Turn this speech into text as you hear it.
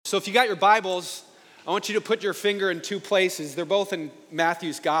So if you got your Bibles, I want you to put your finger in two places. They're both in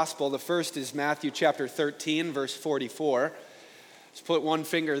Matthew's gospel. The first is Matthew chapter 13, verse 44. Just put one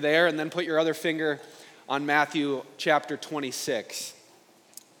finger there and then put your other finger on Matthew chapter 26.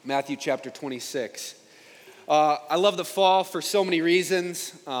 Matthew chapter 26. I love the fall for so many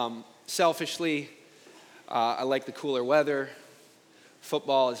reasons. Selfishly, I like the cooler weather.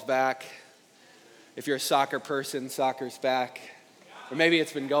 Football is back. If you're a soccer person, soccer's back. Or maybe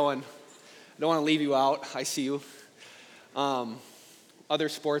it's been going. I don't want to leave you out. I see you. Other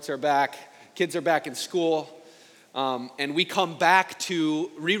sports are back. Kids are back in school. And we come back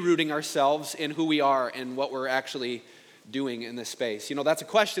to rerouting ourselves in who we are and what we're actually doing in this space. You know, that's a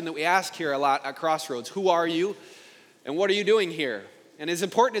question that we ask here a lot at Crossroads. Who are you and what are you doing here? And as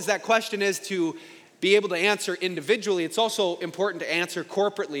important as that question is to be able to answer individually, it's also important to answer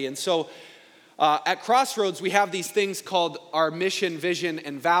corporately. And so at Crossroads, we have these things called our mission, vision,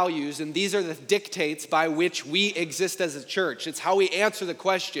 and values, and these are the dictates by which we exist as a church. It's how we answer the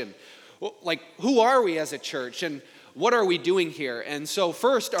question, like, who are we as a church, and what are we doing here? And so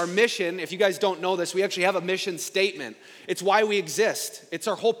first, our mission, if you guys don't know this, we actually have a mission statement. It's why we exist. It's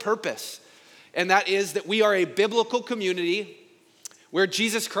our whole purpose, and that is that we are a biblical community where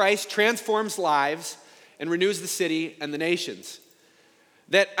Jesus Christ transforms lives and renews the city and the nations.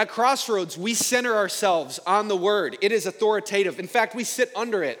 That at Crossroads, we center ourselves on the Word. It is authoritative. In fact, we sit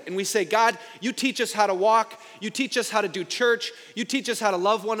under it and we say, God, you teach us how to walk. You teach us how to do church. You teach us how to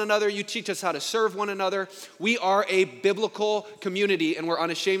love one another. You teach us how to serve one another. We are a biblical community and we're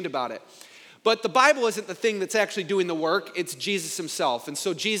unashamed about it. But the Bible isn't the thing that's actually doing the work. It's Jesus himself. And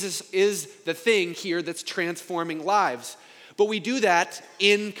so Jesus is the thing here that's transforming lives. But we do that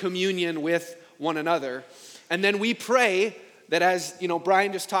in communion with one another. And then we pray that, as you know,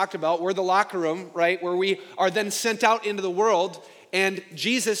 Brian just talked about, we're the locker room, right, where we are then sent out into the world, and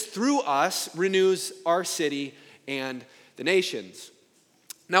Jesus, through us, renews our city and the nations.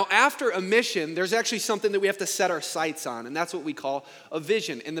 Now, after a mission, there's actually something that we have to set our sights on, and that's what we call a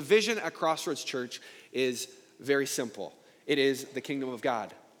vision. And the vision at Crossroads Church is very simple. It is the kingdom of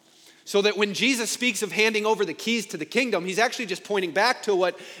God. So that when Jesus speaks of handing over the keys to the kingdom, he's actually just pointing back to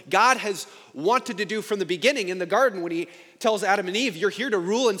what God has wanted to do from the beginning in the garden when he tells Adam and Eve, you're here to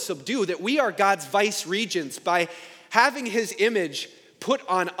rule and subdue, that we are God's vice regents. By having his image put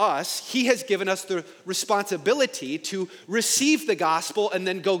on us, he has given us the responsibility to receive the gospel and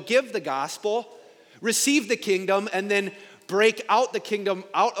then go give the gospel, receive the kingdom, and then break out the kingdom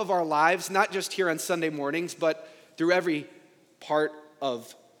out of our lives, not just here on Sunday mornings, but through every part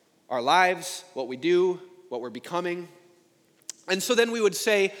of our lives, what we do, what we're becoming. And so then we would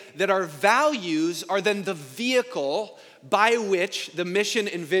say that our values are then the vehicle by which the mission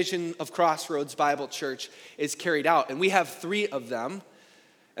and vision of Crossroads Bible Church is carried out. And we have three of them,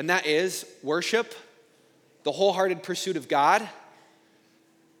 and that is worship, the wholehearted pursuit of God,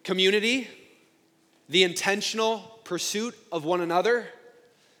 community, the intentional pursuit of one another,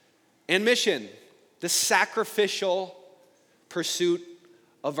 and mission, the sacrificial pursuit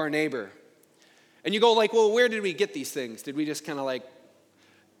of our neighbor. And you go like, well, where did we get these things? Did we just kind of like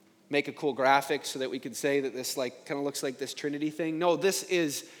make a cool graphic so that we could say that this like kind of looks like this Trinity thing? No, this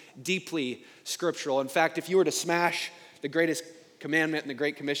is deeply scriptural. In fact, if you were to smash the greatest commandment and the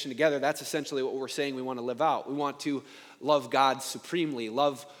Great Commission together, that's essentially what we're saying we want to live out. We want to love God supremely,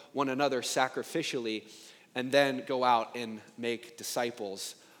 love one another sacrificially, and then go out and make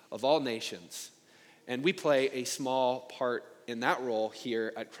disciples of all nations. And we play a small part in that role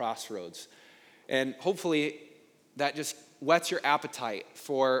here at Crossroads. And hopefully that just whets your appetite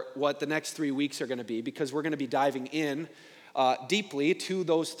for what the next 3 weeks are going to be, because we're going to be diving in deeply to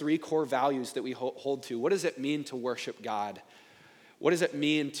those three core values that we hold to. What does it mean to worship God? What does it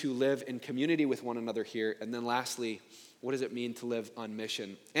mean to live in community with one another here? And then lastly, what does it mean to live on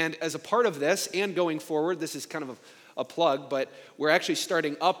mission? And as a part of this and going forward, this is kind of a plug, but we're actually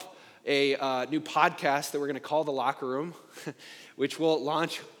starting up a new podcast that we're going to call The Locker Room, which will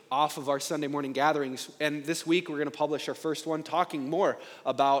launch off of our Sunday morning gatherings. And this week, we're going to publish our first one talking more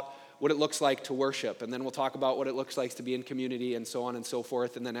about what it looks like to worship. And then we'll talk about what it looks like to be in community and so on and so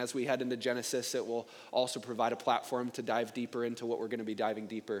forth. And then as we head into Genesis, it will also provide a platform to dive deeper into what we're going to be diving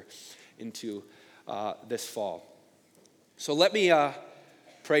deeper into this fall. So let me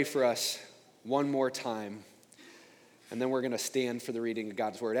pray for us one more time. And then we're going to stand for the reading of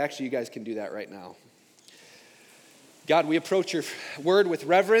God's word. Actually, you guys can do that right now. God, we approach your word with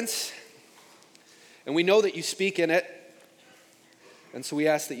reverence, and we know that you speak in it. And so we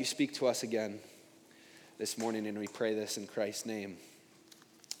ask that you speak to us again this morning, and we pray this in Christ's name.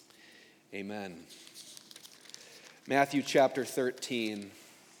 Amen. Matthew chapter 13.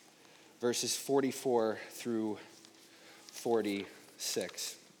 verses 44 through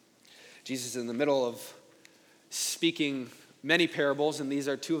 46. Jesus is in the middle of speaking many parables, and these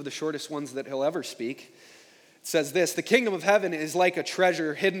are two of the shortest ones that he'll ever speak. It says this: "The kingdom of heaven is like a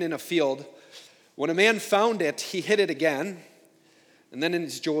treasure hidden in a field. When a man found it, he hid it again. And then in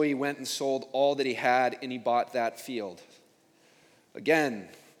his joy, he went and sold all that he had, and he bought that field. Again,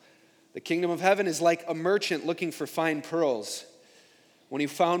 the kingdom of heaven is like a merchant looking for fine pearls. When he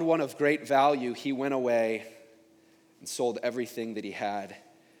found one of great value, he went away and sold everything that he had,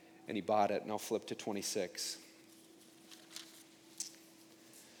 and he bought it." And I'll flip to 26.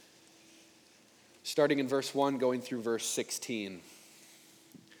 Starting in verse 1, going through verse 16.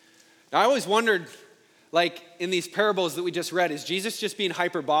 Now, I always wondered, like in these parables that we just read, is Jesus just being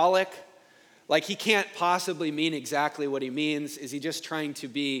hyperbolic? Like he can't possibly mean exactly what he means. Is he just trying to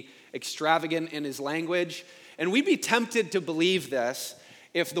be extravagant in his language? And we'd be tempted to believe this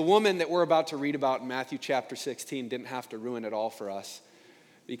if the woman that we're about to read about in Matthew chapter 16 didn't have to ruin it all for us,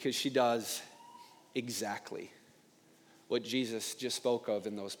 because she does exactly what Jesus just spoke of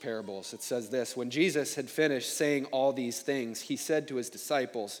in those parables. It says this: "When Jesus had finished saying all these things, he said to his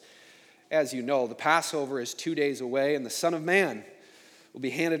disciples, 'As you know, the Passover is 2 days away, and the Son of Man will be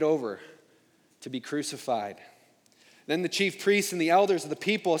handed over to be crucified.' Then the chief priests and the elders of the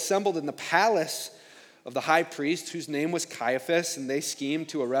people assembled in the palace of the high priest, whose name was Caiaphas, and they schemed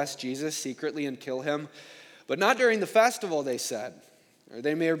to arrest Jesus secretly and kill him. But not during the festival, they said, or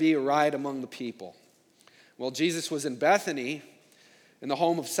there may be a riot among the people. While Jesus was in Bethany, in the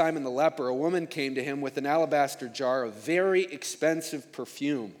home of Simon the leper, a woman came to him with an alabaster jar of very expensive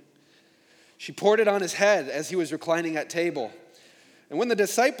perfume. She poured it on his head as he was reclining at table. And when the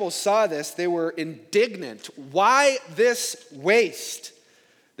disciples saw this, they were indignant. 'Why this waste?'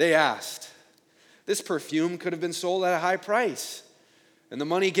 they asked. 'This perfume could have been sold at a high price and the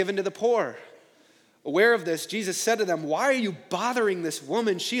money given to the poor.' Aware of this, Jesus said to them, 'Why are you bothering this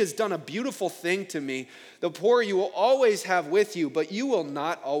woman? She has done a beautiful thing to me. The poor you will always have with you, but you will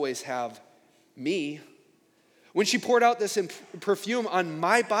not always have me. When she poured out this perfume on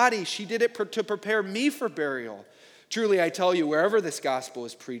my body, she did it to prepare me for burial. Truly, I tell you, wherever this gospel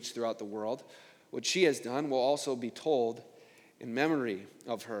is preached throughout the world, what she has done will also be told in memory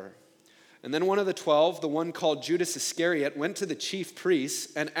of her.' And then one of the 12, the one called Judas Iscariot, went to the chief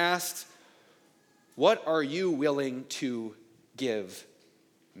priests and asked, 'What are you willing to give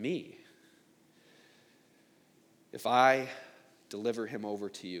me if I deliver him over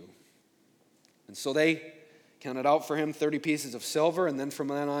to you?' And so they counted out for him 30 pieces of silver, and then from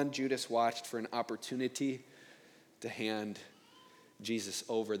then on, Judas watched for an opportunity to hand Jesus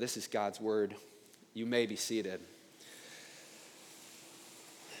over." This is God's word. You may be seated.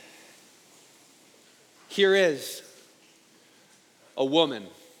 Here is a woman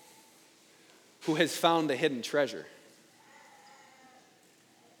who has found the hidden treasure.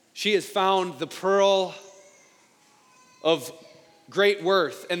 She has found the pearl of great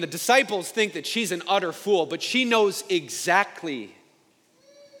worth, and the disciples think that she's an utter fool, but she knows exactly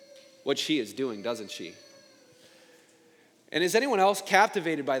what she is doing, doesn't she? And is anyone else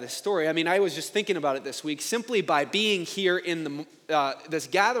captivated by this story? I mean, I was just thinking about it this week. Simply by being here in this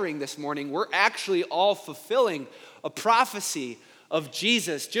gathering this morning, we're actually all fulfilling a prophecy of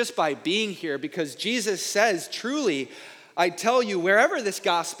Jesus just by being here, because Jesus says, "Truly, I tell you, wherever this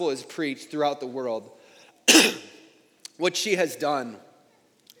gospel is preached throughout the world, what she has done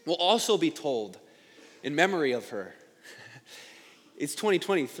will also be told in memory of her." It's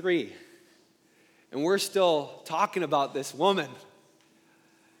 2023, and we're still talking about this woman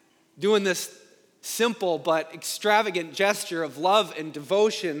doing this simple but extravagant gesture of love and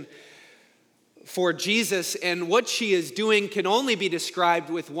devotion for Jesus, and what she is doing can only be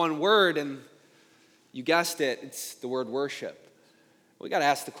described with one word, and you guessed it, it's the word worship. We got to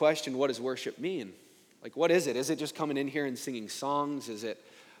ask the question, what does worship mean? Like, what is it? Is it just coming in here and singing songs? Is it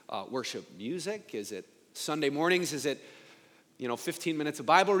worship music? Is it Sunday mornings? Is it 15 minutes of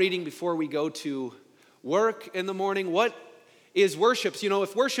Bible reading before we go to work in the morning? What is worship?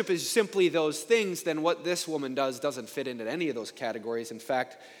 If worship is simply those things, then what this woman does doesn't fit into any of those categories. In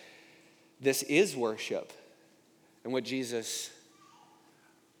fact, this is worship. And what Jesus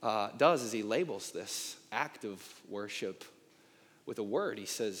does is he labels this act of worship with a word. He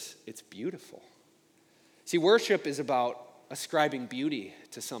says, it's beautiful. See, worship is about ascribing beauty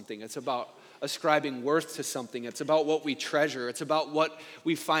to something. It's about ascribing worth to something. It's about what we treasure. It's about what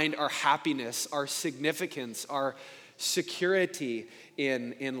we find our happiness, our significance, our security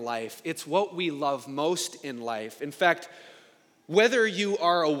in life. It's what we love most in life. In fact, whether you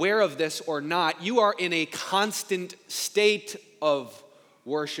are aware of this or not, you are in a constant state of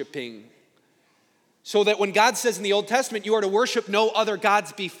worshiping. So that when God says in the Old Testament, you are to worship no other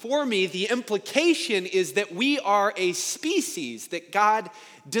gods before me, the implication is that we are a species that God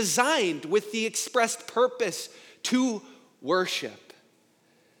designed with the expressed purpose to worship.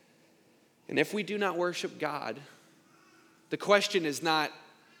 And if we do not worship God, the question is not,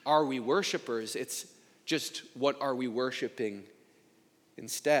 are we worshipers? It's just, what are we worshiping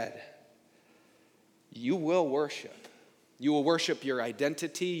instead? You will worship. You will worship your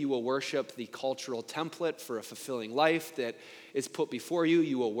identity. You will worship the cultural template for a fulfilling life that is put before you.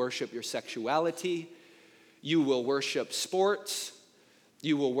 You will worship your sexuality. You will worship sports.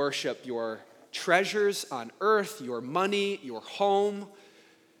 You will worship your treasures on earth, your money, your home.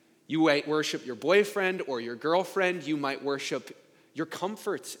 You might worship your boyfriend or your girlfriend. You might worship your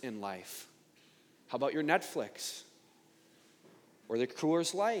comforts in life. How about your Netflix? Or the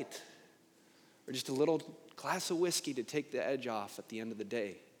Coors Light? Or just a little glass of whiskey to take the edge off at the end of the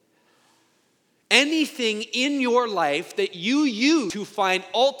day. Anything in your life that you use to find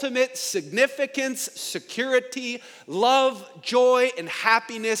ultimate significance, security, love, joy, and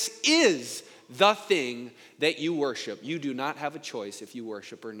happiness is the thing that you worship. You do not have a choice if you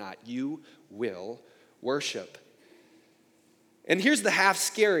worship or not. You will worship. And here's the half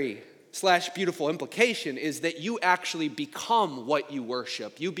scary / beautiful implication is that you actually become what you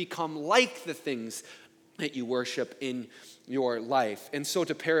worship. You become like the things that you worship in your life. And so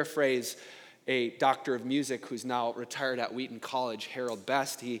to paraphrase a doctor of music who's now retired at Wheaton College, Harold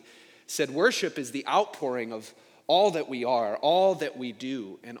Best, he said, worship is the outpouring of all that we are, all that we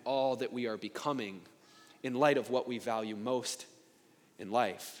do, and all that we are becoming in light of what we value most in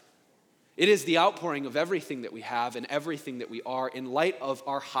life. It is the outpouring of everything that we have and everything that we are in light of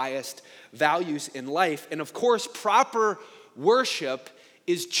our highest values in life. And of course, proper worship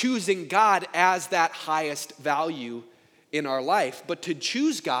is choosing God as that highest value in our life. But to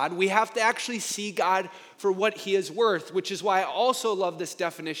choose God, we have to actually see God for what he is worth, which is why I also love this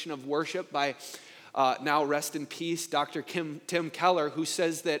definition of worship by now rest in peace, Dr. Tim Keller, who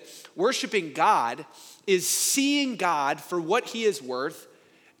says that worshiping God is seeing God for what he is worth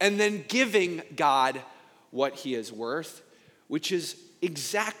and then giving God what he is worth, which is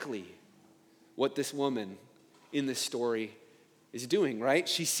exactly what this woman in this story is doing, right?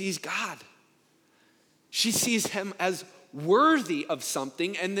 She sees God. She sees him as worthy of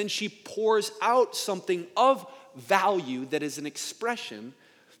something, and then she pours out something of value that is an expression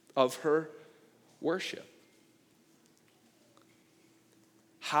of her worship.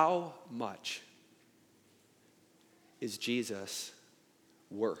 How much is Jesus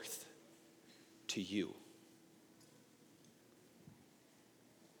worth to you?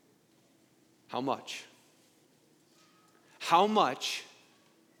 How much? How much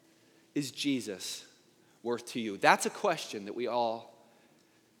is Jesus worth to you? That's a question that we all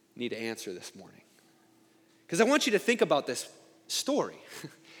need to answer this morning. Because I want you to think about this story.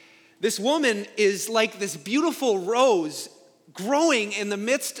 This woman is like this beautiful rose growing in the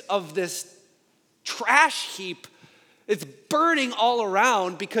midst of this trash heap. It's burning all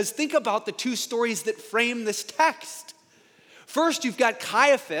around, because think about the two stories that frame this text. First, you've got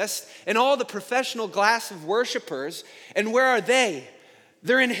Caiaphas and all the professional class of worshipers, and where are they?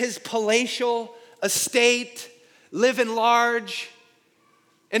 They're in his palatial estate, living large,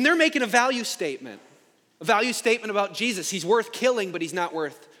 and they're making a value statement about Jesus. He's worth killing, but he's not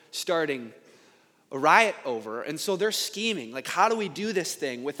worth starting a riot over. And so they're scheming, like, how do we do this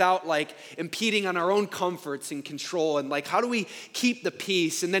thing without like impeding on our own comforts and control, and like, how do we keep the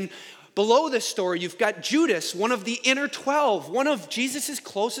peace? And then below this story, you've got Judas, one of the inner 12, one of Jesus'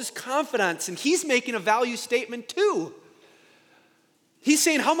 closest confidants, and he's making a value statement too. He's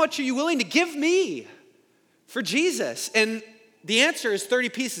saying, how much are you willing to give me for Jesus? And the answer is 30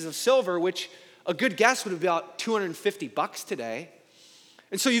 pieces of silver, which a good guess would be about $250 today.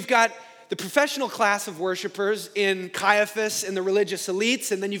 And so you've got the professional class of worshipers in Caiaphas and the religious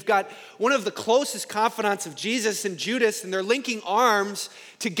elites, and then you've got one of the closest confidants of Jesus and Judas, and they're linking arms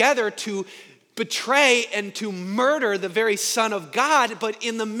together to betray and to murder the very Son of God. But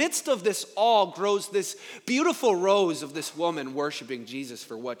in the midst of this all grows this beautiful rose of this woman worshiping Jesus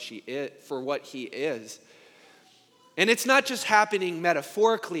for what he is. And it's not just happening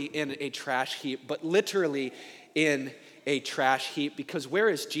metaphorically in a trash heap, but literally in a trash heap, because where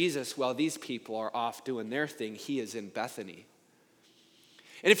is Jesus while these people are off doing their thing? He is in Bethany.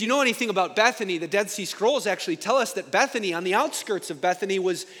 And if you know anything about Bethany, the Dead Sea Scrolls actually tell us that Bethany, on the outskirts of Bethany,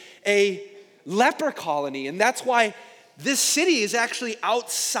 was a leper colony. And that's why this city is actually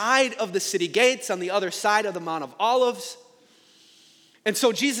outside of the city gates on the other side of the Mount of Olives. And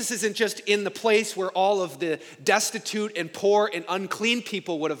so Jesus isn't just in the place where all of the destitute and poor and unclean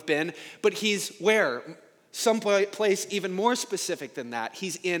people would have been, but he's where? Some place even more specific than that.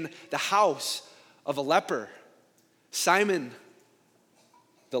 He's in the house of a leper, Simon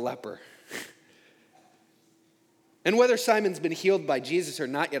the leper. And whether Simon's been healed by Jesus or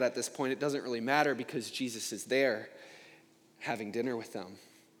not yet at this point, it doesn't really matter because Jesus is there having dinner with them.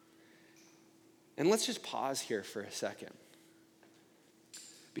 And let's just pause here for a second.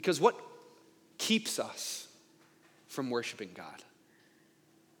 Because what keeps us from worshiping God?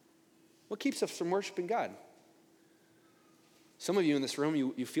 What keeps us from worshiping God? Some of you in this room,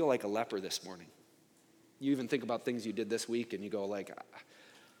 you feel like a leper this morning. You even think about things you did this week and you go like,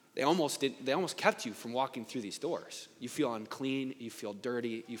 they almost kept you from walking through these doors. You feel unclean, you feel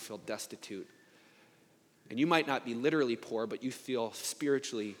dirty, you feel destitute. And you might not be literally poor, but you feel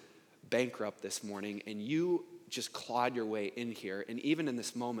spiritually bankrupt this morning, and you just clawed your way in here. And even in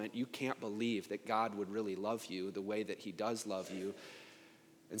this moment, you can't believe that God would really love you the way that he does love you.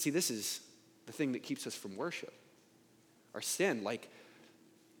 And see, this is the thing that keeps us from worship. Our sin, like,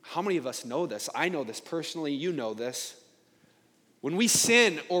 how many of us know this? I know this personally, you know this. When we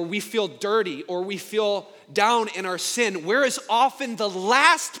sin or we feel dirty or we feel down in our sin, where is often the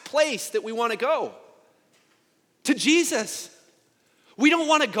last place that we want to go? To Jesus. We don't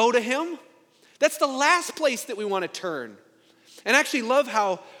want to go to him. That's the last place that we want to turn. And I actually love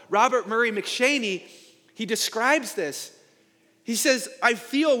how Robert Murray McShaney, he describes this. He says, I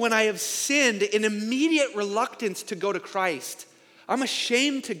feel when I have sinned an immediate reluctance to go to Christ. I'm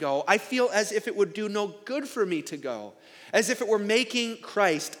ashamed to go. I feel as if it would do no good for me to go. As if it were making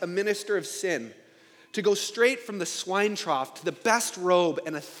Christ a minister of sin. To go straight from the swine trough to the best robe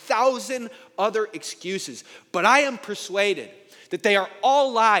and 1,000 other excuses. But I am persuaded that they are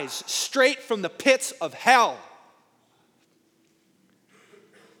all lies straight from the pits of hell.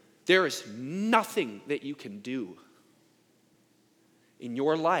 There is nothing that you can do in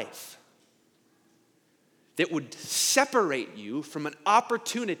your life that would separate you from an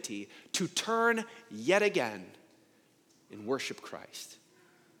opportunity to turn yet again and worship Christ.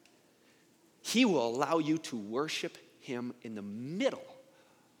 He will allow you to worship him in the middle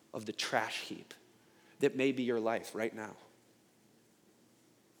of the trash heap that may be your life right now.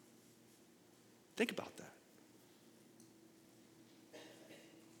 Think about that.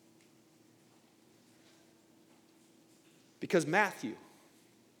 Because Matthew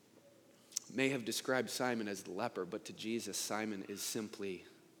may have described Simon as the leper, but to Jesus, Simon is simply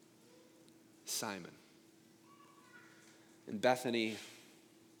Simon. And Bethany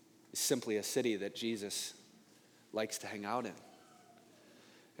is simply a city that Jesus likes to hang out in.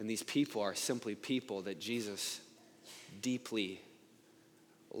 And these people are simply people that Jesus deeply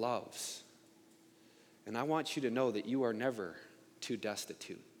loves. And I want you to know that you are never too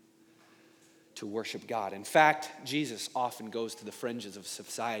destitute to worship God. In fact, Jesus often goes to the fringes of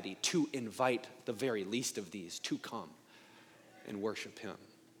society to invite the very least of these to come and worship him.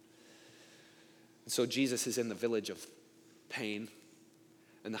 And so Jesus is in the village of pain,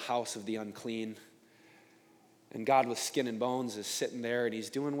 in the house of the unclean. And God with skin and bones is sitting there, and he's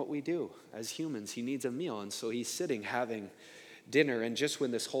doing what we do as humans. He needs a meal, and so he's sitting having dinner. And just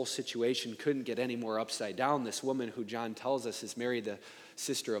when this whole situation couldn't get any more upside down, this woman who John tells us is Mary, the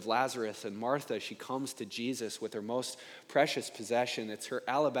sister of Lazarus, and Martha, she comes to Jesus with her most precious possession. It's her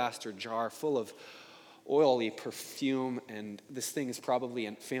alabaster jar full of oily perfume, and this thing is probably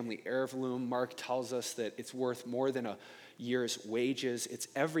a family heirloom. Mark tells us that it's worth more than a year's wages. It's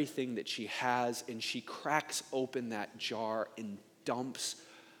everything that she has, and she cracks open that jar and dumps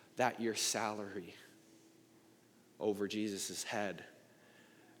that year's salary over Jesus' head.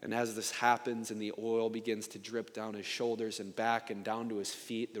 And as this happens and the oil begins to drip down his shoulders and back and down to his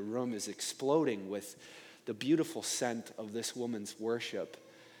feet, the room is exploding with the beautiful scent of this woman's worship.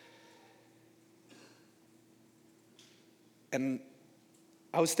 And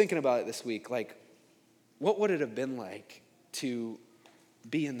I was thinking about it this week, like, what would it have been like to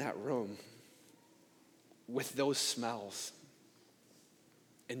be in that room with those smells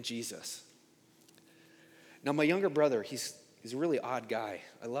and Jesus? Now, my younger brother, he's a really odd guy.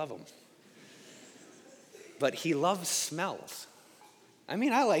 I love him. But he loves smells. I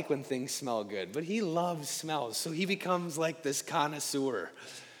mean, I like when things smell good, but he loves smells. So he becomes like this connoisseur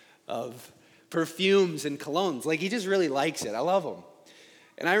of perfumes and colognes. Like, he just really likes it. I love him.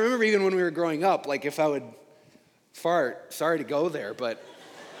 And I remember even when we were growing up, like, if I would fart, sorry to go there, but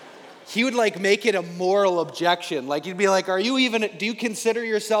he would like make it a moral objection. Like, he'd be like, do you consider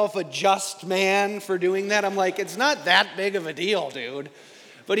yourself a just man for doing that? I'm like, it's not that big of a deal, dude.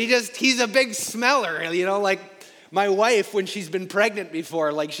 But he's a big smeller, you know, like, my wife when she's been pregnant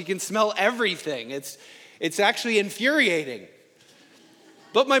before. Like, she can smell everything. It's actually infuriating.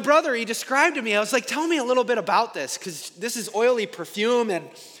 But my brother, he described to me, I was like, tell me a little bit about this, because this is oily perfume.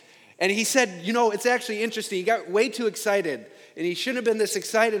 And he said, it's actually interesting. He got way too excited. And he shouldn't have been this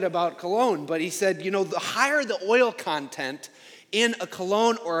excited about cologne. But he said, the higher the oil content in a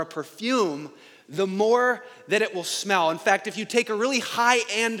cologne or a perfume, the more that it will smell. In fact, if you take a really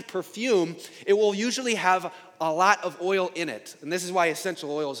high-end perfume, it will usually have a lot of oil in it. And this is why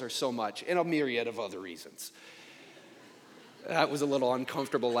essential oils are so much, and a myriad of other reasons. That was a little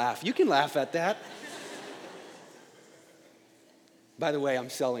uncomfortable laugh. You can laugh at that. By the way, I'm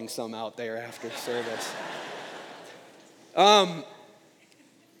selling some out there after service.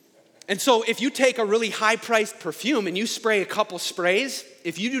 And so if you take a really high-priced perfume and you spray a couple sprays,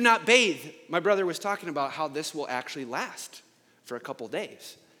 if you do not bathe, my brother was talking about how this will actually last for a couple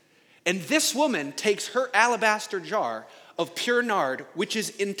days. And this woman takes her alabaster jar of pure nard, which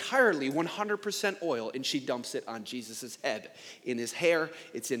is entirely 100% oil, and she dumps it on Jesus' head, in his hair,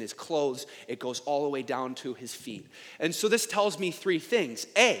 it's in his clothes, it goes all the way down to his feet. And so this tells me three things.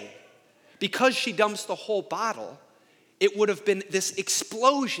 A, because she dumps the whole bottle, it would have been this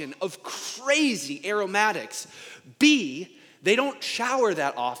explosion of crazy aromatics. B, they don't shower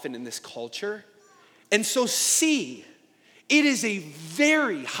that often in this culture. And so C, it is a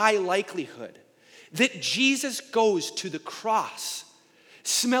very high likelihood that Jesus goes to the cross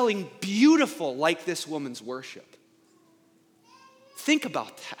smelling beautiful like this woman's worship. Think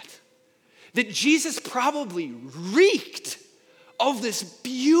about that. That Jesus probably reeked of this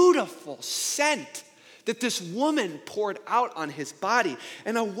beautiful scent that this woman poured out on his body.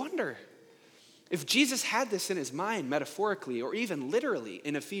 And I wonder if Jesus had this in his mind metaphorically or even literally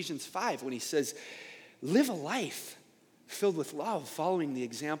in Ephesians 5 when he says, live a life filled with love, following the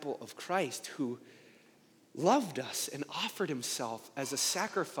example of Christ, who loved us and offered himself as a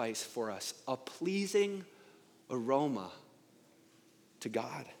sacrifice for us, a pleasing aroma to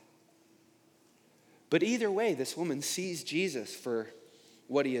God. But either way, this woman sees Jesus for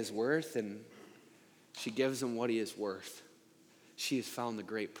what he is worth, and she gives him what he is worth. She has found the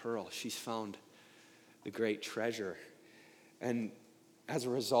great pearl. She's found the great treasure. And as a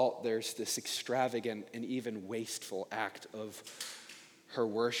result, there's this extravagant and even wasteful act of her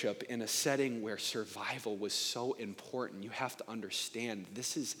worship in a setting where survival was so important. You have to understand,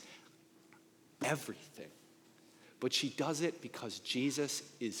 this is everything. But she does it because Jesus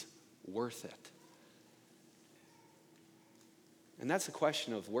is worth it. And that's the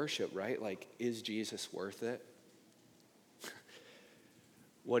question of worship, right? Like, is Jesus worth it?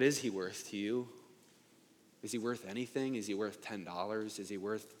 What is he worth to you? Is he worth anything? Is he worth $10? Is he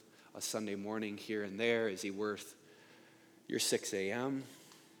worth a Sunday morning here and there? Is he worth your 6 a.m.?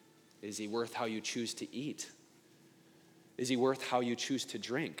 Is he worth how you choose to eat? Is he worth how you choose to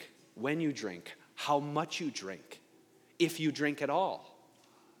drink? When you drink? How much you drink? If you drink at all?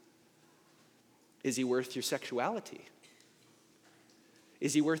 Is he worth your sexuality?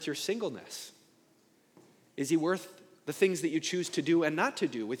 Is he worth your singleness? Is he worth the things that you choose to do and not to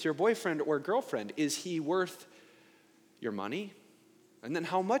do with your boyfriend or girlfriend? Is he worth your money? And then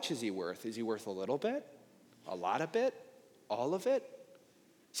how much is he worth? Is he worth a little bit? A lot of it? All of it?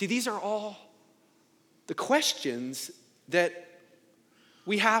 See, these are all the questions that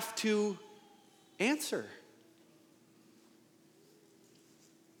we have to answer.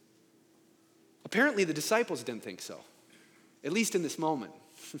 Apparently, the disciples didn't think so, at least in this moment.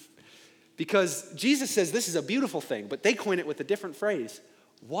 Because Jesus says this is a beautiful thing, but they coin it with a different phrase.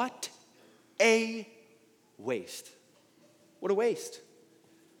 What a waste. What a waste.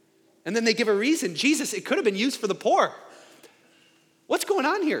 And then they give a reason. Jesus, it could have been used for the poor. What's going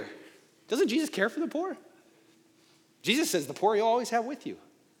on here? Doesn't Jesus care for the poor? Jesus says the poor you'll always have with you.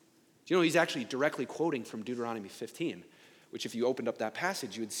 Do you know he's actually directly quoting from Deuteronomy 15, which if you opened up that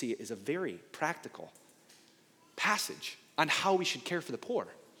passage, you would see is a very practical passage on how we should care for the poor.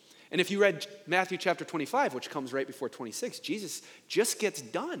 And if you read Matthew chapter 25, which comes right before 26, Jesus just gets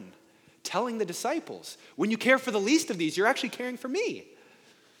done telling the disciples, when you care for the least of these, you're actually caring for me.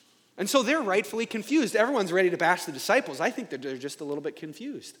 And so they're rightfully confused. Everyone's ready to bash the disciples. I think that they're just a little bit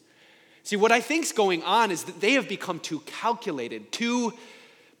confused. See, what I think's going on is that they have become too calculated, too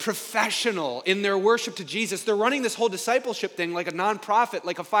professional in their worship to Jesus. They're running this whole discipleship thing like a nonprofit,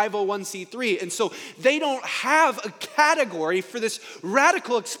 like a 501c3. And so they don't have a category for this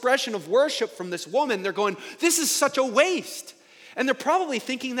radical expression of worship from this woman. They're going, this is such a waste. And they're probably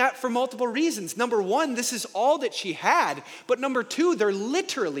thinking that for multiple reasons. Number one, this is all that she had. But number two, they're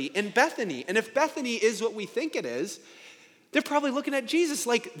literally in Bethany. And if Bethany is what we think it is, They're probably looking at Jesus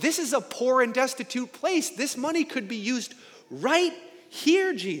like, this is a poor and destitute place. This money could be used right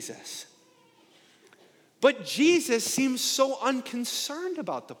here, Jesus. But Jesus seems so unconcerned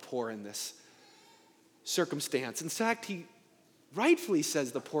about the poor in this circumstance. In fact, he rightfully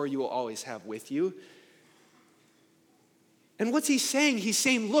says the poor you will always have with you. And what's he saying? He's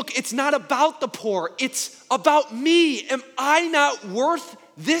saying, look, it's not about the poor. It's about me. Am I not worth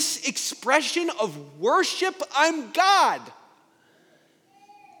this expression of worship? I'm God.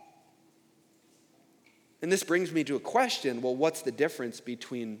 And this brings me to a question. Well, what's the difference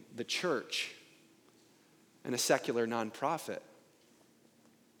between the church and a secular nonprofit?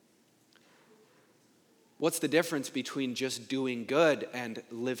 What's the difference between just doing good and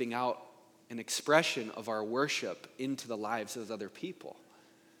living out an expression of our worship into the lives of other people?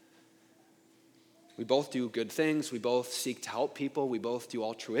 We both do good things. We both seek to help people. We both do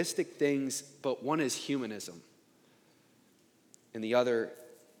altruistic things, but one is humanism, and the other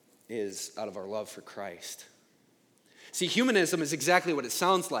is out of our love for Christ. See, humanism is exactly what it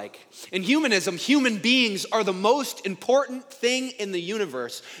sounds like. In humanism, human beings are the most important thing in the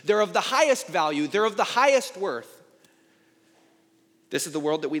universe. They're of the highest value. They're of the highest worth. This is the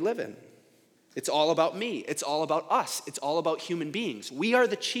world that we live in. It's all about me. It's all about us. It's all about human beings. We are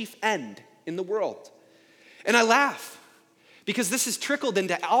the chief end in the world. And I laugh because this has trickled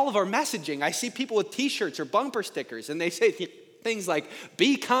into all of our messaging. I see people with t-shirts or bumper stickers, and they say things like,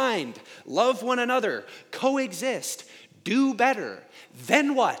 be kind, love one another, coexist, do better.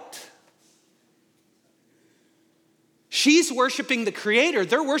 Then what? She's worshiping the Creator.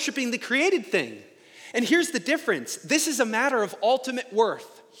 They're worshiping the created thing. And here's the difference. This is a matter of ultimate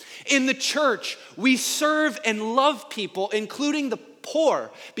worth. In the church, we serve and love people, including the poor,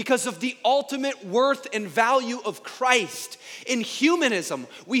 because of the ultimate worth and value of Christ. In humanism,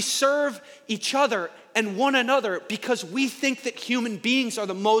 we serve each other and one another because we think that human beings are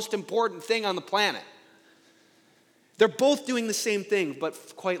the most important thing on the planet. They're both doing the same thing,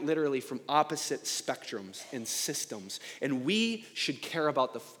 but quite literally from opposite spectrums and systems. And we should care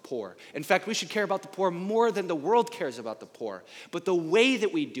about the poor. In fact, we should care about the poor more than the world cares about the poor. But the way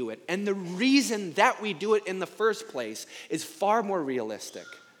that we do it and the reason that we do it in the first place is far more realistic.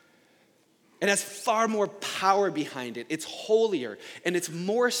 It has far more power behind it. It's holier and it's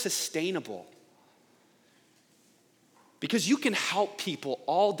more sustainable. Because you can help people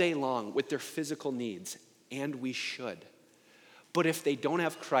all day long with their physical needs, and we should. But if they don't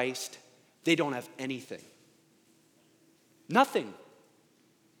have Christ, they don't have anything. Nothing.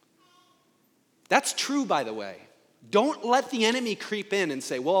 That's true, by the way. Don't let the enemy creep in and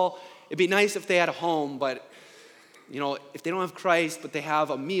say, well, it'd be nice if they had a home, but if they don't have Christ, but they have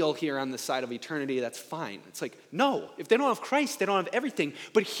a meal here on the side of eternity, that's fine. It's like, no, if they don't have Christ, they don't have everything.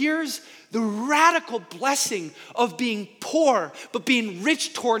 But here's the radical blessing of being poor, but being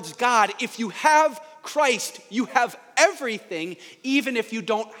rich towards God. If you have Christ, you have everything, even if you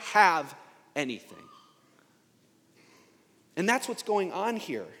don't have anything. And that's what's going on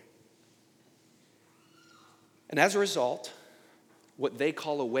here. And as a result, what they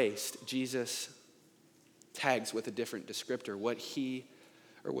call a waste, Jesus tags with a different descriptor. What he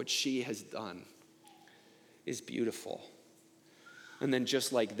or what she has done is beautiful. And then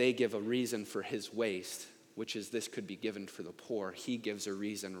just like they give a reason for his waste, which is this could be given for the poor, he gives a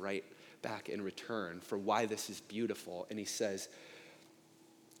reason right back in return for why this is beautiful. And he says,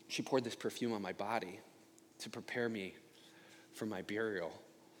 she poured this perfume on my body to prepare me for my burial.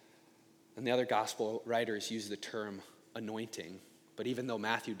 And the other gospel writers use the term anointing. But even though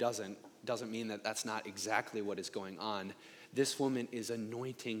Matthew doesn't mean that that's not exactly what is going on. This woman is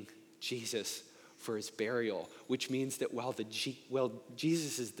anointing Jesus for his burial, which means that while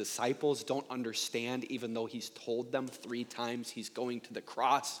Jesus' disciples don't understand, even though he's told them 3 times he's going to the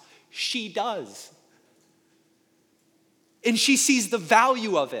cross, she does. And she sees the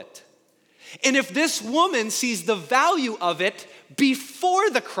value of it. And if this woman sees the value of it before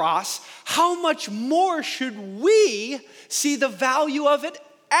the cross, how much more should we see the value of it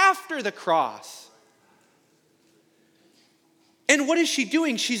after the cross? And what is she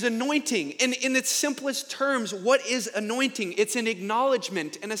doing? She's anointing. And in its simplest terms, what is anointing? It's an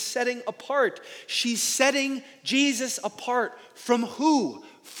acknowledgement and a setting apart. She's setting Jesus apart from who?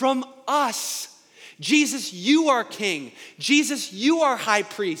 From us. Jesus, you are king. Jesus, you are high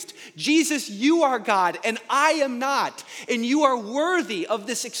priest. Jesus, you are God, and I am not. And you are worthy of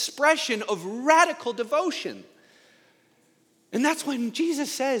this expression of radical devotion. And that's when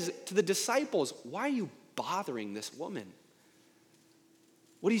Jesus says to the disciples, why are you bothering this woman?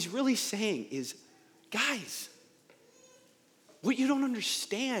 What he's really saying is, guys, what you don't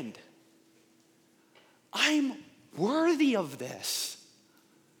understand, I'm worthy of this.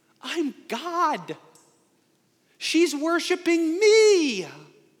 I'm God. She's worshiping me.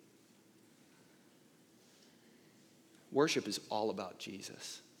 Worship is all about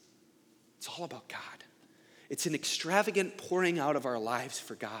Jesus. It's all about God. It's an extravagant pouring out of our lives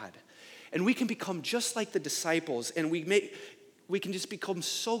for God. And we can become just like the disciples, and we can just become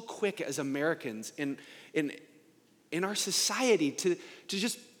so quick as Americans in our society to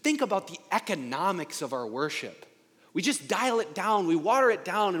just think about the economics of our worship. We just dial it down, we water it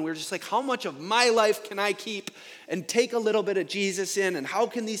down, and we're just like, how much of my life can I keep and take a little bit of Jesus in, and how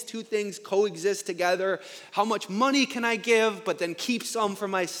can these two things coexist together? How much money can I give, but then keep some for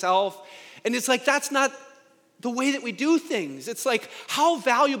myself? And it's like, that's not the way that we do things. It's like, how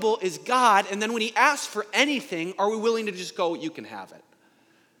valuable is God? And then when he asks for anything, are we willing to just go, you can have it?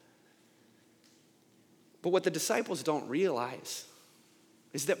 But what the disciples don't realize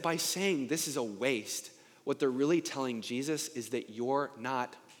is that by saying this is a waste, what they're really telling Jesus is that you're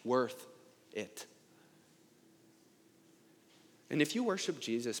not worth it. And if you worship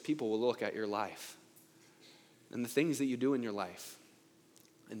Jesus, people will look at your life and the things that you do in your life,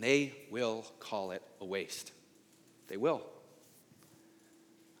 and they will call it a waste. They will.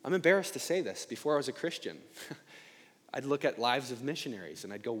 I'm embarrassed to say this. Before I was a Christian, I'd look at lives of missionaries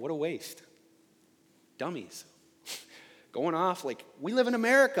and I'd go, what a waste. Dummies. Going off, like, we live in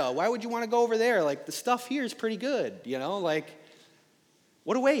America. Why would you want to go over there? Like, the stuff here is pretty good, like,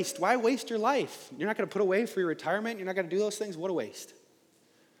 what a waste. Why waste your life? You're not going to put away for your retirement? You're not going to do those things? What a waste.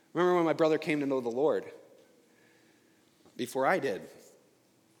 Remember when my brother came to know the Lord? Before I did.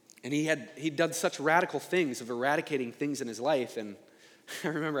 And he'd done such radical things of eradicating things in his life. And I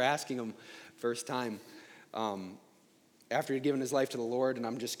remember asking him first time, after he'd given his life to the Lord, and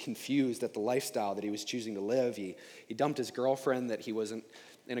I'm just confused at the lifestyle that he was choosing to live. He dumped his girlfriend that he wasn't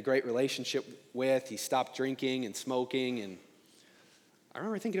in a great relationship with. He stopped drinking and smoking. And I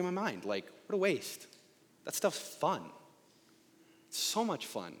remember thinking in my mind, like, what a waste. That stuff's fun. It's so much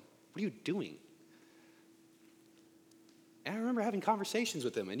fun. What are you doing? And I remember having conversations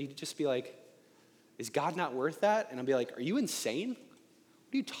with him, and he'd just be like, is God not worth that? And I'd be like, are you insane?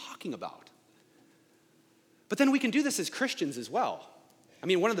 What are you talking about? But then we can do this as Christians as well. I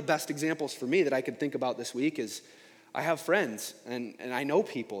mean, one of the best examples for me that I could think about this week is I have friends, and I know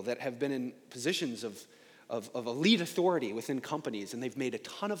people that have been in positions of elite authority within companies, and they've made a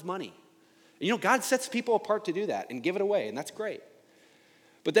ton of money. And God sets people apart to do that and give it away, and that's great.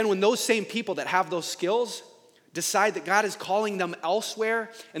 But then when those same people that have those skills decide that God is calling them elsewhere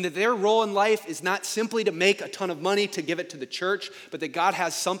and that their role in life is not simply to make a ton of money to give it to the church, but that God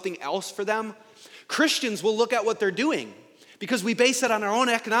has something else for them, Christians will look at what they're doing because we base it on our own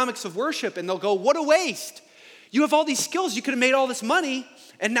economics of worship, and they'll go, what a waste. You have all these skills, you could have made all this money,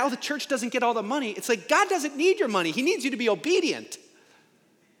 and now the church doesn't get all the money. It's like, God doesn't need your money. He needs you to be obedient.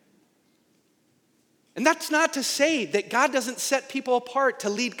 And that's not to say that God doesn't set people apart to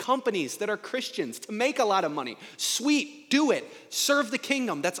lead companies that are Christians, to make a lot of money. Sweet, do it. Serve the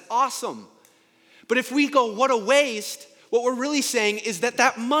kingdom. That's awesome. But if we go, what a waste, what we're really saying is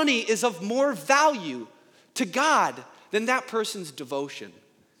that money is of more value to God than that person's devotion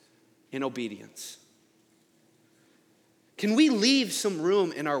and obedience. Can we leave some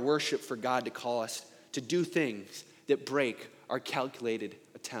room in our worship for God to call us to do things that break our calculated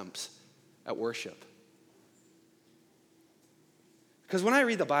attempts at worship? Because when I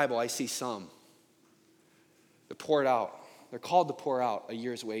read the Bible, I see some that pour it out. They're called to pour out a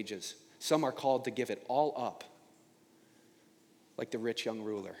year's wages. Some are called to give it all up, like the rich young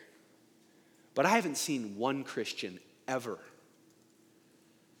ruler. But I haven't seen one Christian ever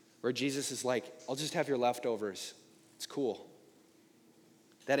where Jesus is like, I'll just have your leftovers. It's cool.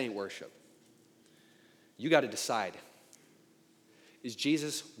 That ain't worship. You got to decide. Is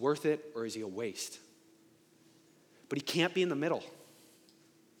Jesus worth it or is he a waste? But he can't be in the middle.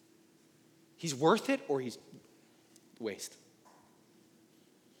 He's worth it or he's waste.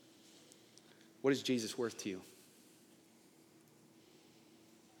 What is Jesus worth to you?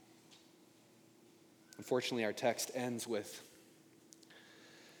 Unfortunately, our text ends with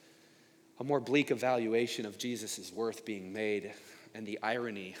a more bleak evaluation of Jesus' worth being made, and the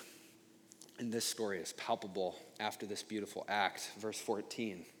irony in this story is palpable after this beautiful act. Verse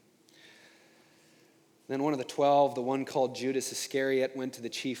 14. Then one of the 12, the one called Judas Iscariot, went to the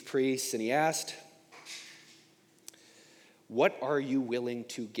chief priests, and he asked, "What are you willing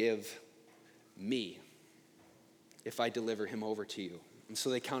to give me if I deliver him over to you?" And so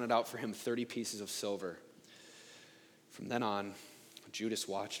they counted out for him 30 pieces of silver. From then on, Judas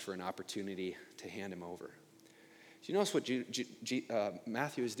watched for an opportunity to hand him over. Do you notice what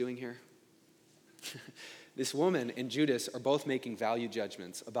Matthew is doing here? This woman and Judas are both making value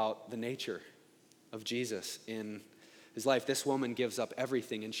judgments about the nature of Jesus in his life. This woman gives up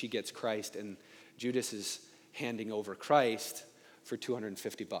everything and she gets Christ, and Judas is handing over Christ for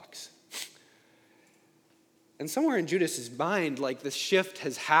 $250. And somewhere in Judas's mind, like, this shift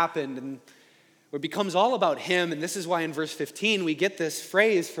has happened and it becomes all about him. And this is why in verse 15 we get this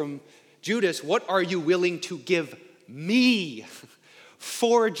phrase from Judas, "What are you willing to give me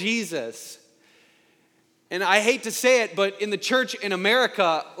for Jesus?" And I hate to say it, but in the church in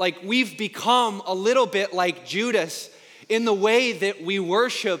America, like, we've become a little bit like Judas in the way that we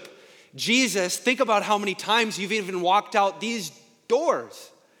worship Jesus. Think about how many times you've even walked out these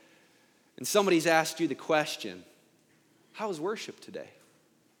doors and somebody's asked you the question, "How was worship today?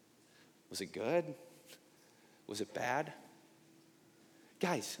 Was it good? Was it bad?"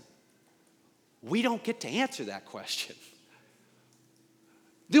 Guys, we don't get to answer that question.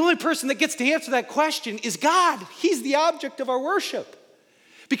 The only person that gets to answer that question is God. He's the object of our worship.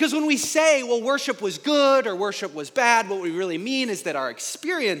 Because when we say, well, worship was good or worship was bad, what we really mean is that our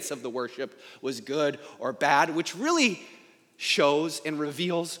experience of the worship was good or bad, which really shows and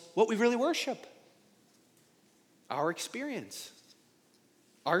reveals what we really worship. Our experience.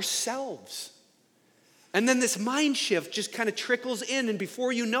 Ourselves. And then this mind shift just kind of trickles in, and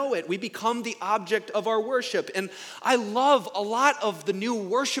before you know it, we become the object of our worship. And I love a lot of the new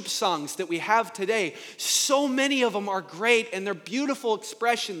worship songs that we have today. So many of them are great, and they're beautiful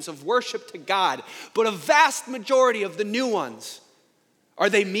expressions of worship to God. But a vast majority of the new ones, are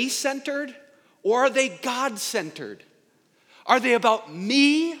they me-centered or are they God-centered? Are they about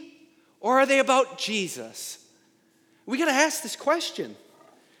me or are they about Jesus? We got to ask this question.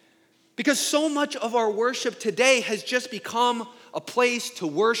 Because so much of our worship today has just become a place to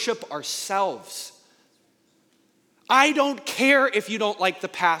worship ourselves. I don't care if you don't like the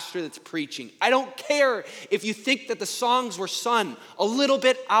pastor that's preaching. I don't care if you think that the songs were sung a little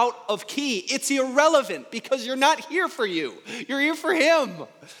bit out of key. It's irrelevant because you're not here for you. You're here for him.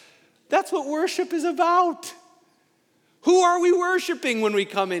 That's what worship is about. Who are we worshiping when we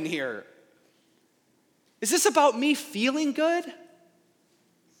come in here? Is this about me feeling good?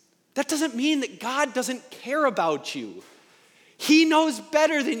 That doesn't mean that God doesn't care about you. He knows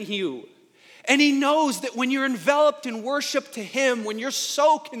better than you. And he knows that when you're enveloped in worship to him, when you're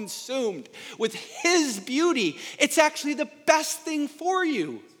so consumed with his beauty, it's actually the best thing for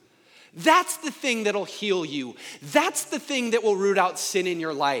you. That's the thing that'll heal you. That's the thing that will root out sin in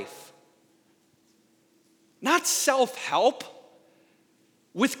your life. Not self-help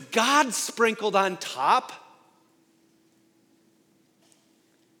with God sprinkled on top.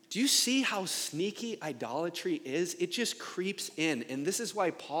 Do you see how sneaky idolatry is? It just creeps in. And this is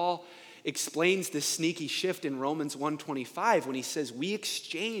why Paul explains this sneaky shift in Romans 1:25 when he says, we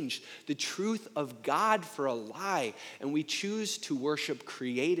exchange the truth of God for a lie, and we choose to worship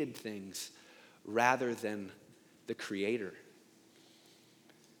created things rather than the Creator.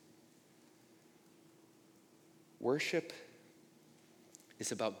 Worship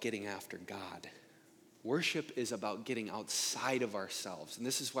is about getting after God. Worship is about getting outside of ourselves. And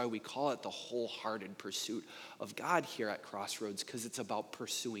this is why we call it the wholehearted pursuit of God here at Crossroads, because it's about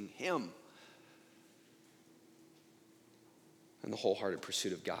pursuing him. And the wholehearted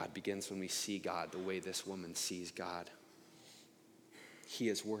pursuit of God begins when we see God the way this woman sees God. He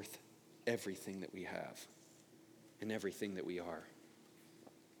is worth everything that we have and everything that we are.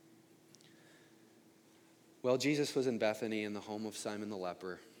 Well, Jesus was in Bethany in the home of Simon the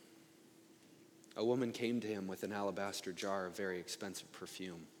leper. A woman came to him with an alabaster jar of very expensive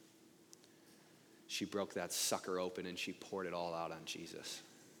perfume. She broke that sucker open and she poured it all out on Jesus.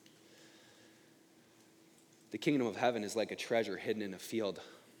 The kingdom of heaven is like a treasure hidden in a field.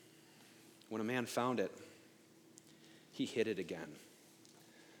 When a man found it, he hid it again.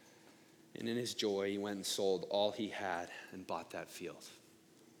 And in his joy, he went and sold all he had and bought that field.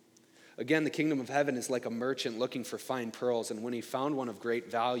 Again, the kingdom of heaven is like a merchant looking for fine pearls, and when he found one of great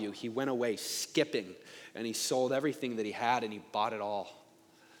value, he went away skipping, and he sold everything that he had, and he bought it all.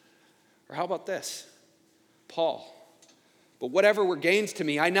 Or how about this? Paul, but whatever were gains to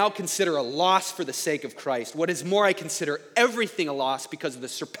me, I now consider a loss for the sake of Christ. What is more, I consider everything a loss because of the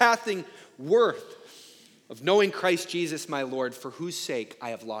surpassing worth of knowing Christ Jesus my Lord, for whose sake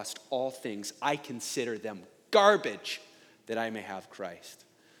I have lost all things. I consider them garbage that I may have Christ.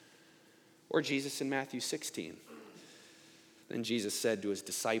 Or Jesus in Matthew 16. Then Jesus said to his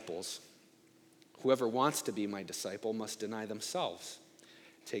disciples, whoever wants to be my disciple must deny themselves,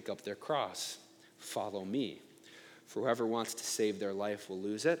 take up their cross, follow me. For whoever wants to save their life will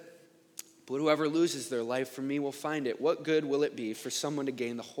lose it, But whoever loses their life for me will find it. What good will it be for someone to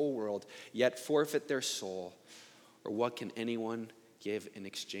gain the whole world, yet forfeit their soul? Or what can anyone give in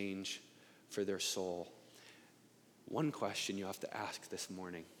exchange for their soul? One question you have to ask this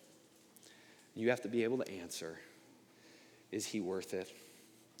morning. You have to be able to answer. Is he worth it?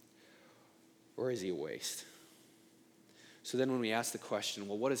 Or is he a waste? So then when we ask the question,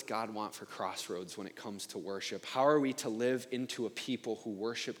 well, what does God want for Crossroads when it comes to worship? How are we to live into a people who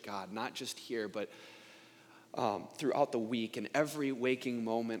worship God, not just here, but throughout the week and every waking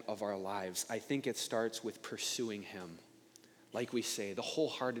moment of our lives? I think it starts with pursuing him. Like we say, the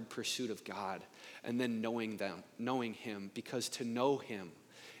wholehearted pursuit of God, and then knowing him, because to know him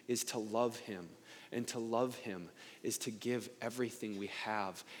is to love him, and to love him is to give everything we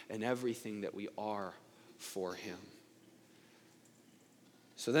have and everything that we are for him.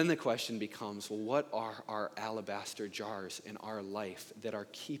 So then the question becomes, well, what are our alabaster jars in our life that are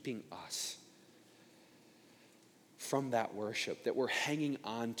keeping us from that worship, that we're hanging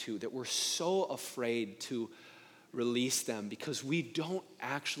on to, that we're so afraid to release them because we don't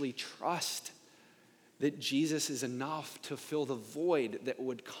actually trust that Jesus is enough to fill the void that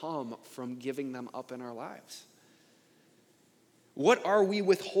would come from giving them up in our lives? What are we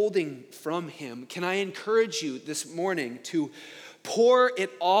withholding from him? Can I encourage you this morning to pour it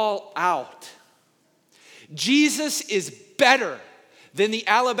all out? Jesus is better than the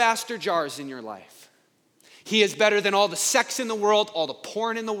alabaster jars in your life. He is better than all the sex in the world, all the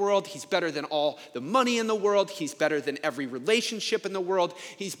porn in the world. He's better than all the money in the world. He's better than every relationship in the world.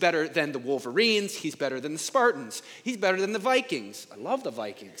 He's better than the Wolverines. He's better than the Spartans. He's better than the Vikings. I love the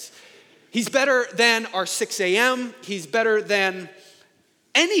Vikings. He's better than our 6 a.m. He's better than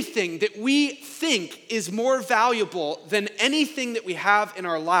anything that we think is more valuable than anything that we have in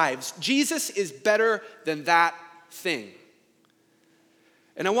our lives. Jesus is better than that thing.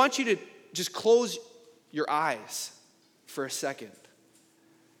 And I want you to just close your eyes for a second.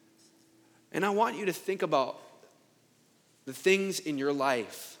 And I want you to think about the things in your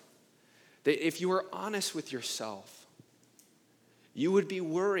life that if you were honest with yourself, you would be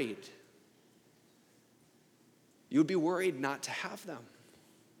worried. You would be worried not to have them.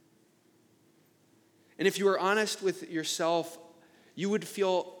 And if you were honest with yourself, you would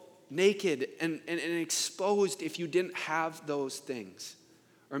feel naked and exposed if you didn't have those things.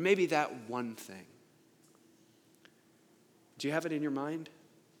 Or maybe that one thing. Do you have it in your mind?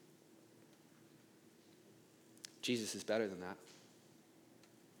 Jesus is better than that.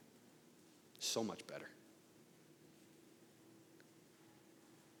 So much better.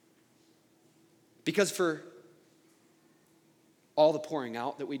 Because for all the pouring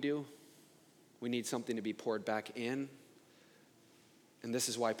out that we do, we need something to be poured back in. And this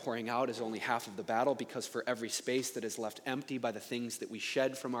is why pouring out is only half of the battle, because for every space that is left empty by the things that we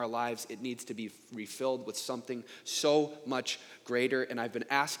shed from our lives, it needs to be refilled with something so much greater. And I've been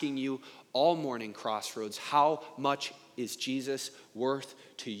asking you all morning, Crossroads, how much is Jesus worth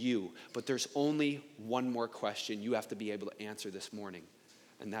to you? But there's only one more question you have to be able to answer this morning,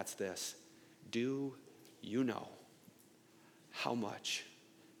 and that's this. Do you know how much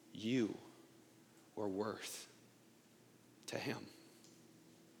you were worth to him?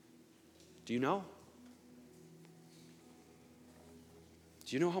 Do you know?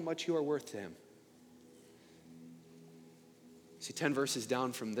 Do you know how much you are worth to him? See, 10 verses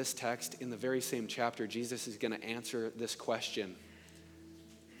down from this text, in the very same chapter, Jesus is going to answer this question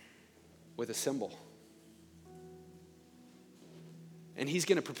with a symbol. And he's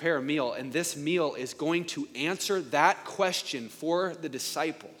going to prepare a meal, and this meal is going to answer that question for the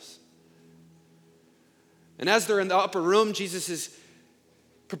disciples. And as they're in the upper room, Jesus is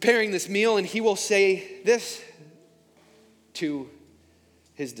preparing this meal, and he will say this to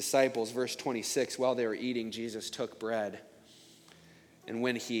his disciples. Verse 26, while they were eating, Jesus took bread, and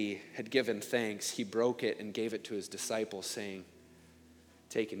when he had given thanks, he broke it and gave it to his disciples, saying,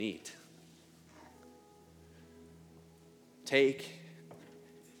 "Take and eat. Take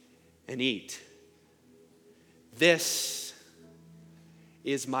and eat. This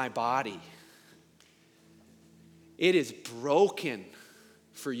is my body. It is broken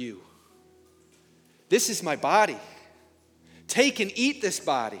for you. This is my body. Take and eat this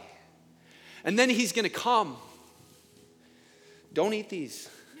body." And then he's going to come. Don't eat these.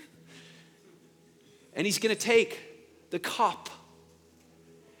 And he's going to take the cup.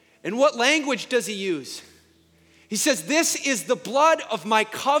 And what language does he use? He says, "This is the blood of my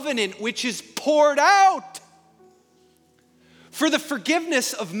covenant, which is poured out for the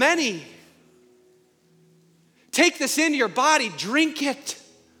forgiveness of many. Take this into your body, drink it.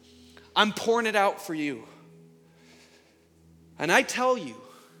 I'm pouring it out for you." And I tell you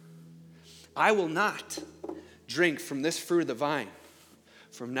I will not drink from this fruit of the vine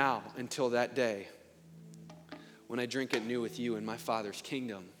from now until that day when I drink it new with you in my Father's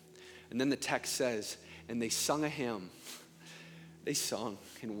kingdom. And then the text says, and they sung a hymn. They sung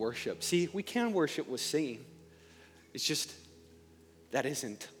and worship. See, we can worship with singing. It's just, that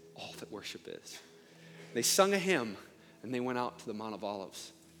isn't all that worship is. They sung a hymn and they went out to the Mount of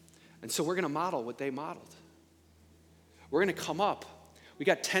Olives. And so we're going to model what they modeled. We're going to come up. We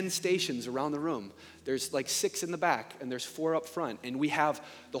got 10 stations around the room. There's like 6 in the back, and there's 4 up front. And we have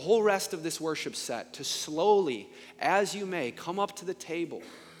the whole rest of this worship set to slowly, as you may, come up to the table.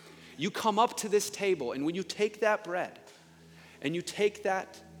 You come up to this table, and when you take that bread and you take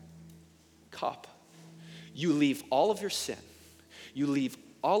that cup, you leave all of your sin. You leave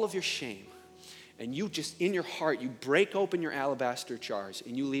all of your shame. And you just, in your heart, you break open your alabaster jars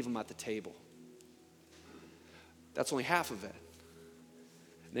and you leave them at the table. That's only half of it.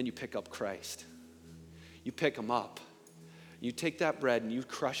 And then you pick up Christ. You pick him up. You take that bread and you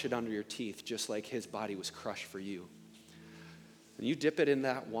crush it under your teeth just like his body was crushed for you. And you dip it in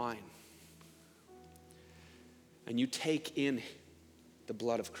that wine. And you take in the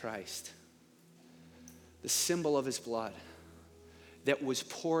blood of Christ. The symbol of his blood that was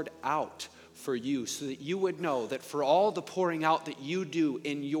poured out for you so that you would know that for all the pouring out that you do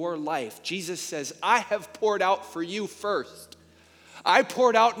in your life, Jesus says, I have poured out for you first. I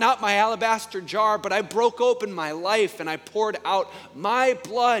poured out not my alabaster jar, but I broke open my life and I poured out my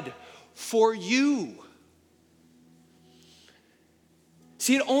blood for you.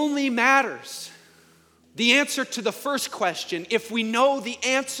 See, it only matters the answer to the first question if we know the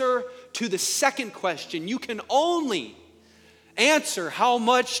answer to the second question. You can only answer how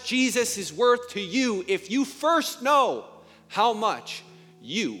much Jesus is worth to you if you first know how much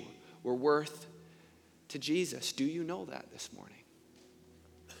you were worth to Jesus. Do you know that this morning?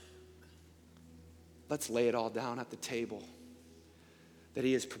 Let's lay it all down at the table that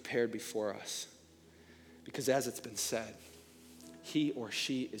he has prepared before us. Because as it's been said, he or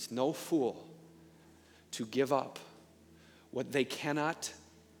she is no fool to give up what they cannot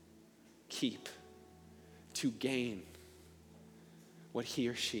keep to gain what he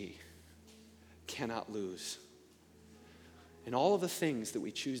or she cannot lose. And all of the things that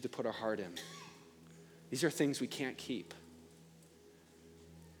we choose to put our heart in, these are things we can't keep.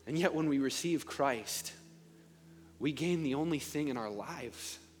 And yet when we receive Christ, we gain the only thing in our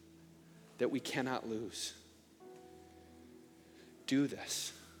lives that we cannot lose. Do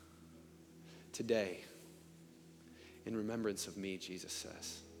this today in remembrance of me, Jesus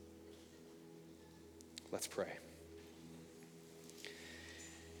says. Let's pray.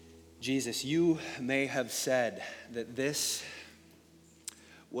 Jesus, you may have said that this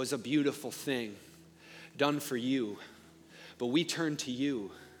was a beautiful thing done for you, but we turn to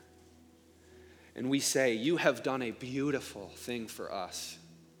you and we say, you have done a beautiful thing for us.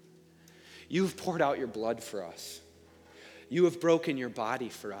 You've poured out your blood for us. You have broken your body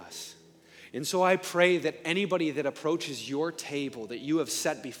for us. And so I pray that anybody that approaches your table that you have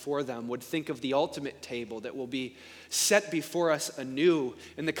set before them would think of the ultimate table that will be set before us anew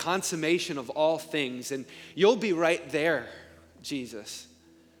in the consummation of all things. And you'll be right there, Jesus.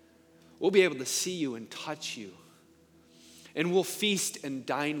 We'll be able to see you and touch you. And we'll feast and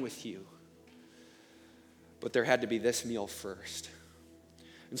dine with you. But there had to be this meal first.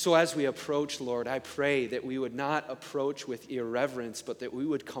 And so as we approach, Lord, I pray that we would not approach with irreverence, but that we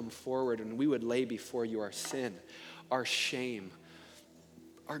would come forward and we would lay before you our sin, our shame,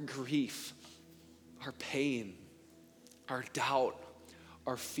 our grief, our pain, our doubt,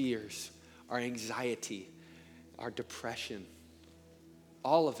 our fears, our anxiety, our depression,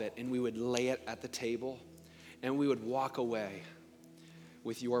 all of it, and we would lay it at the table, and we would walk away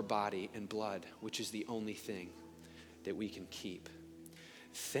with your body and blood, which is the only thing that we can keep.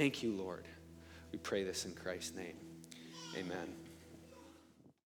 Thank you, Lord. We pray this in Christ's name. Amen.